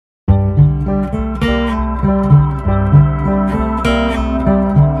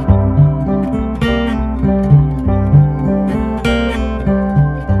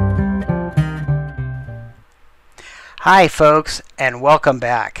Hi folks, and welcome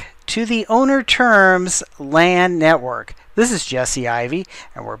back to the Owner Terms Land Network. This is Jesse Ivy,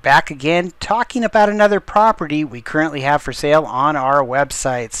 and we're back again talking about another property we currently have for sale on our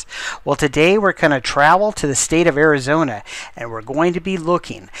websites. Well, today we're going to travel to the state of Arizona, and we're going to be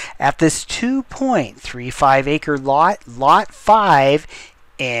looking at this 2.35 acre lot, Lot 5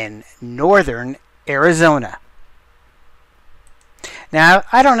 in Northern Arizona. Now,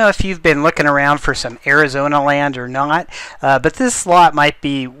 I don't know if you've been looking around for some Arizona land or not, but this lot might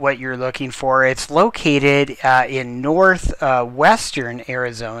be what you're looking for. It's located in northwestern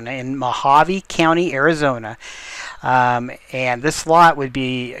Arizona, in Mohave County, Arizona. And this lot would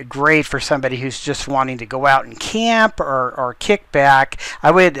be great for somebody who's just wanting to go out and camp or kick back.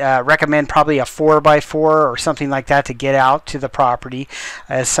 I would recommend probably a 4x4 or something like that to get out to the property,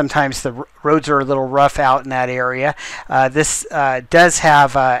 as sometimes the roads are a little rough out in that area. This does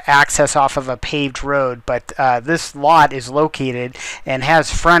have access off of a paved road, but this lot is located and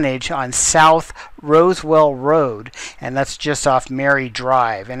has frontage on South Rosewell Road, and that's just off Mary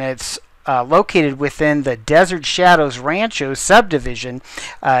Drive, and it's located within the Desert Shadows Ranchos Subdivision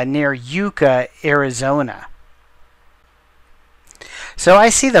near Yucca, Arizona. So I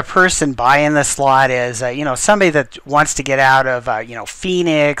see the person buying this lot as somebody that wants to get out of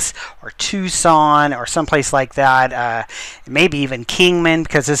Phoenix or Tucson or someplace like that, maybe even Kingman,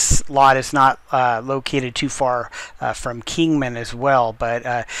 because this lot is not located too far from Kingman as well.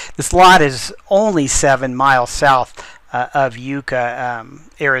 But this lot is only 7 miles south of Yucca,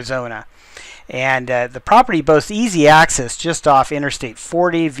 Arizona. And the property boasts easy access just off Interstate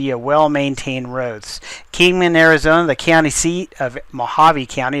 40 via well-maintained roads. Kingman, Arizona, the county seat of Mohave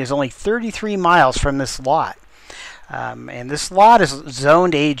County, is only 33 miles from this lot. And this lot is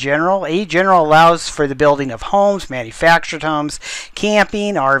zoned A General. A General allows for the building of homes, manufactured homes,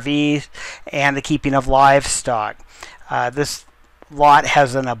 camping, RVs, and the keeping of livestock. This lot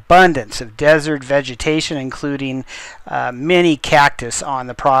has an abundance of desert vegetation, including many cactus on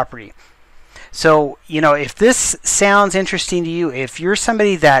the property. So, if this sounds interesting to you, if you're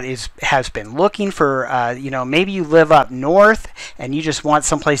somebody that has been looking for, maybe you live up north and you just want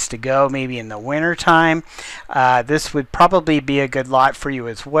someplace to go, maybe in the winter time, this would probably be a good lot for you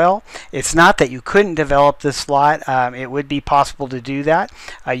as well. It's not that you couldn't develop this lot. It would be possible to do that.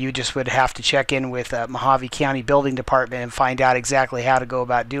 You just would have to check in with Mohave County Building Department and find out exactly how to go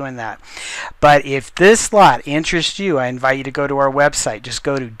about doing that. But if this lot interests you, I invite you to go to our website. Just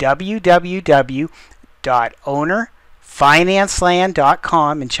go to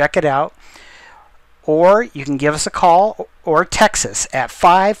www.ownerfinanceland.com and check it out. Or you can give us a call or text us at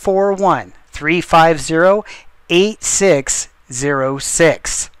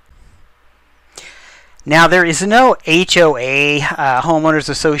 541-350-8606. Now, there is no HOA, homeowners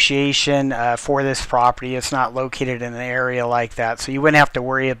association, for this property. It's not located in an area like that, so you wouldn't have to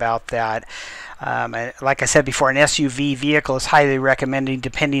worry about that. Like I said before, an SUV vehicle is highly recommended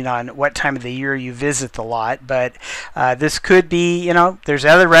depending on what time of the year you visit the lot. But this could be, there's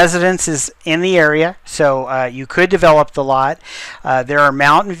other residences in the area, so you could develop the lot. There are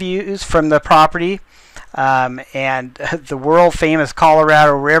mountain views from the property. And the world famous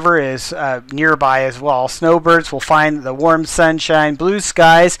Colorado River is nearby as well. Snowbirds will find the warm sunshine, blue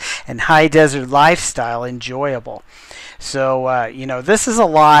skies, and high desert lifestyle enjoyable. So, this is a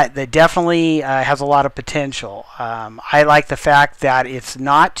lot that definitely has a lot of potential. I like the fact that it's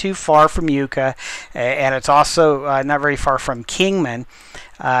not too far from Yucca, and it's also not very far from Kingman.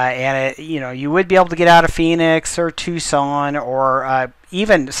 And you would be able to get out of Phoenix or Tucson, or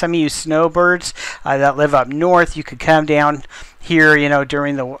even some of you snowbirds that live up north. You could come down here,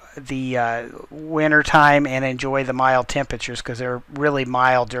 during the winter time and enjoy the mild temperatures, because they're really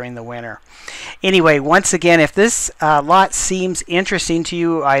mild during the winter. Anyway, once again, if this lot seems interesting to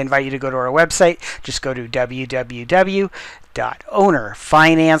you, I invite you to go to our website. Just go to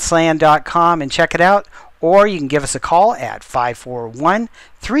www.ownerfinanceland.com and check it out. Or you can give us a call at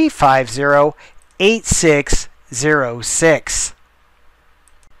 541-350-8606.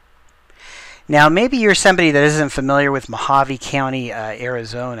 Now, maybe you're somebody that isn't familiar with Mohave County,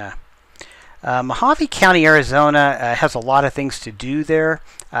 Arizona. Mohave County, Arizona has a lot of things to do there.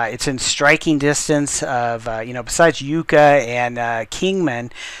 It's in striking distance of, besides Yucca and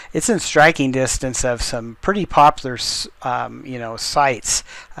Kingman, it's in striking distance of some pretty popular, sites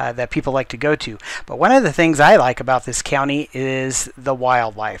that people like to go to. But one of the things I like about this county is the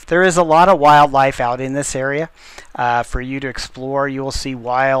wildlife. There is a lot of wildlife out in this area. for you to explore. You will see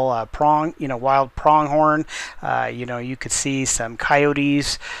wild wild pronghorn. You could see some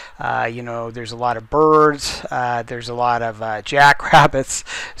coyotes. There's a lot of birds. There's a lot of jackrabbits.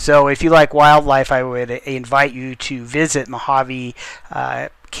 So if you like wildlife, I would invite you to visit Mohave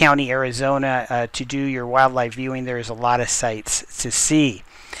County, Arizona, to do your wildlife viewing. There's a lot of sights to see.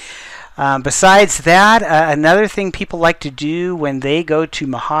 Besides that, another thing people like to do when they go to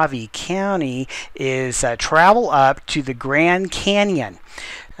Mohave County is travel up to the Grand Canyon.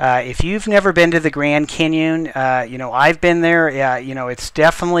 If you've never been to the Grand Canyon, I've been there. It's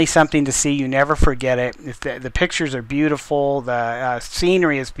definitely something to see. You never forget it. The pictures are beautiful. The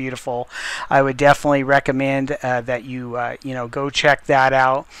scenery is beautiful. I would definitely recommend that you go check that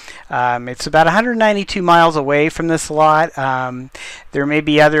out. It's about 192 miles away from this lot. There may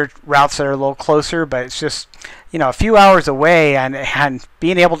be other routes that are a little closer, but it's just a few hours away, and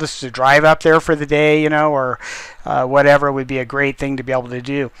being able just to drive up there for the day, or whatever, would be a great thing to be able to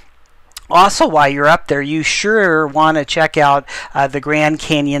do. Also, while you're up there, you sure want to check out the Grand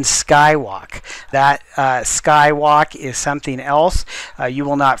Canyon Skywalk. That Skywalk is something else. You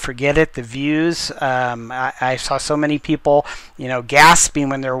will not forget it. The views, I saw so many people, gasping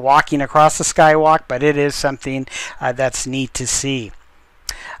when they're walking across the Skywalk, but it is something that's neat to see.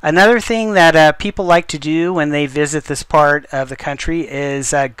 Another thing that people like to do when they visit this part of the country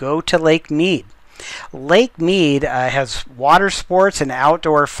is go to Lake Mead. Lake Mead has water sports and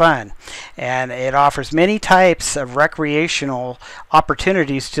outdoor fun, and it offers many types of recreational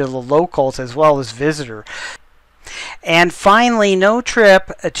opportunities to the locals as well as visitors. And finally, no trip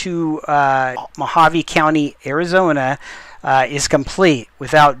to Mohave County, Arizona is complete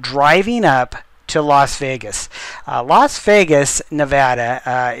without driving up to Las Vegas. Las Vegas, Nevada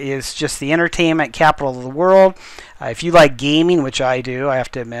is just the entertainment capital of the world. If you like gaming, which I do, I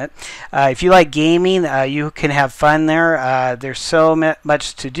have to admit, if you like gaming, you can have fun there. There's so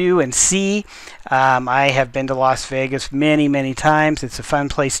much to do and see. I have been to Las Vegas many, many times. It's a fun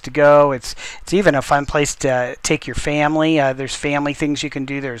place to go. It's even a fun place to take your family. There's family things you can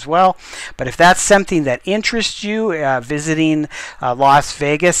do there as well. But if that's something that interests you, visiting Las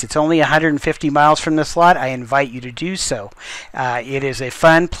Vegas, it's only 150 miles from this lot. I invite you to do so. It is a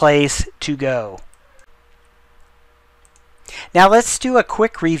fun place to go. Now let's do a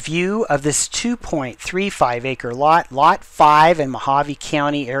quick review of this 2.35 acre lot, Lot 5 in Mohave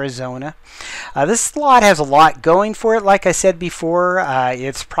County, Arizona. This lot has a lot going for it. Like I said before,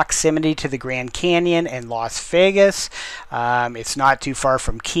 its proximity to the Grand Canyon and Las Vegas. It's not too far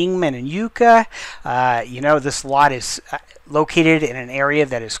from Kingman and Yucca. This lot is located in an area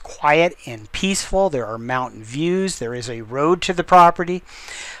that is quiet and peaceful. There are mountain views. There is a road to the property.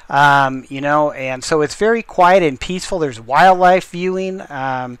 And so it's very quiet and peaceful. There's wildlife viewing.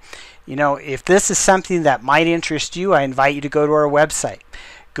 If this is something that might interest you, I invite you to go to our website.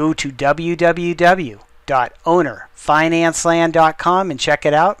 Go to www.ownerfinanceland.com and check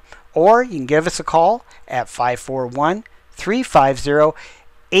it out. Or you can give us a call at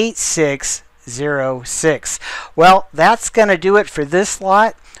 541-350-8606. Well, that's going to do it for this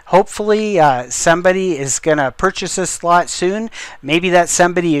lot. Hopefully somebody is going to purchase this lot soon. Maybe that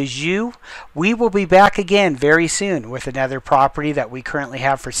somebody is you. We will be back again very soon with another property that we currently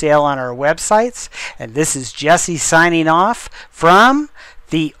have for sale on our websites. And this is Jesse signing off from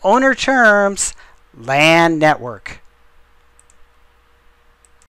the Owner Terms Land Network.